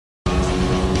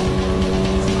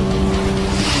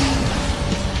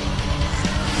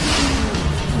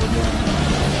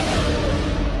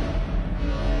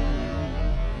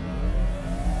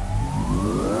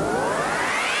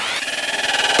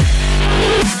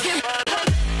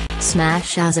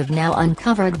smash as of now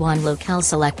uncovered one locale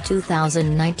select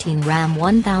 2019 Ram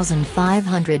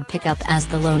 1500 pickup as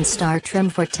the Lone Star trim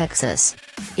for Texas.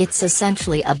 It's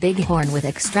essentially a bighorn with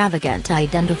extravagant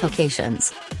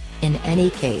identifications. In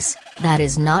any case, that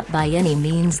is not by any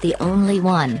means the only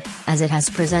one, as it has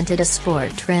presented a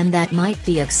sport trim that might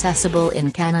be accessible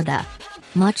in Canada.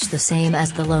 Much the same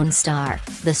as the Lone Star,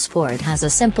 the Sport has a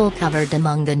simple covered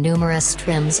among the numerous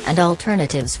trims and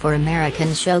alternatives for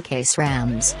American showcase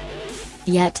Rams.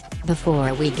 Yet,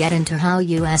 before we get into how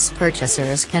US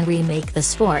purchasers can remake the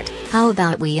Sport, how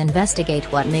about we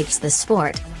investigate what makes the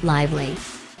Sport lively?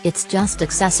 It's just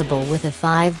accessible with a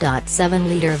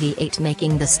 5.7-liter V8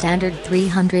 making the standard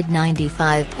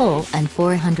 395 pull and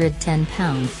 410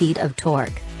 pound-feet of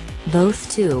torque.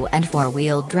 Both 2- and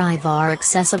 4-wheel drive are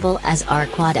accessible as are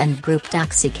quad and group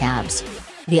taxicabs.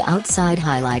 The outside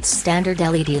highlights standard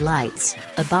LED lights,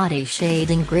 a body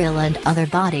shading grille and other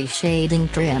body shading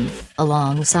trim,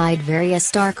 alongside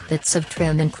various dark bits of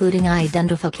trim including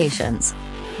identifications.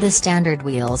 The standard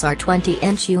wheels are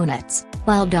 20-inch units,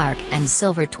 while dark and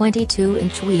silver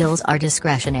 22-inch wheels are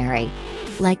discretionary.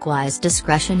 Likewise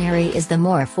discretionary is the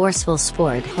more forceful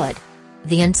sport hood.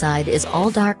 The inside is all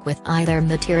dark with either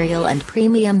material and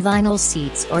premium vinyl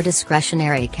seats or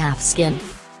discretionary calfskin.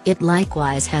 It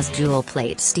likewise has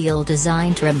dual-plate steel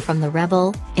design trim from the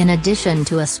Rebel, in addition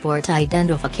to a sport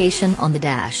identification on the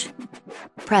dash.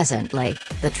 Presently,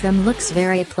 the trim looks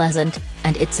very pleasant,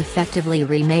 and it's effectively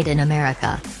remade in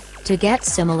America. To get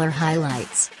similar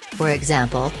highlights, for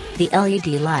example, the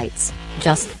LED lights,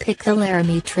 just pick the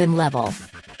Laramie trim level.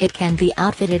 It can be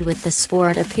outfitted with the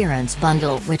Sport Appearance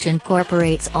Bundle, which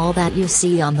incorporates all that you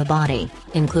see on the body,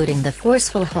 including the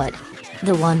forceful hood.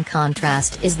 The one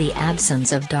contrast is the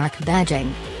absence of dark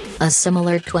badging. A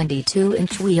similar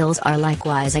 22-inch wheels are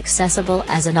likewise accessible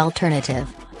as an alternative.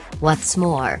 What's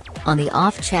more, on the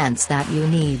off chance that you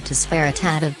need to spare a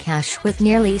tad of cash with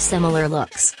nearly similar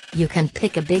looks, you can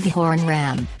pick a Bighorn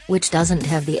Ram, which doesn't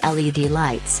have the LED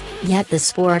lights, yet the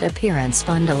Sport Appearance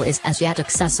Bundle is as yet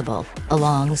accessible,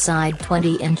 alongside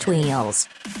 20-inch wheels.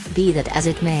 Be that as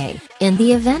it may, in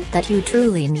the event that you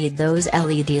truly need those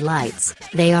LED lights,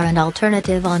 they are an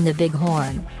alternative on the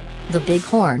Bighorn. The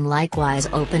Bighorn likewise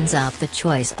opens up the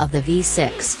choice of the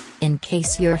V6, in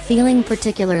case you're feeling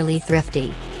particularly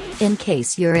thrifty. In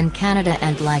case you're in Canada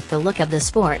and like the look of the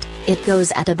Sport, it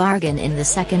goes at a bargain in the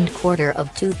second quarter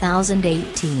of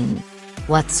 2018.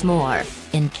 What's more,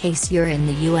 in case you're in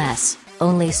the US,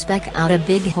 only spec out a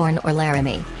Bighorn or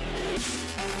Laramie.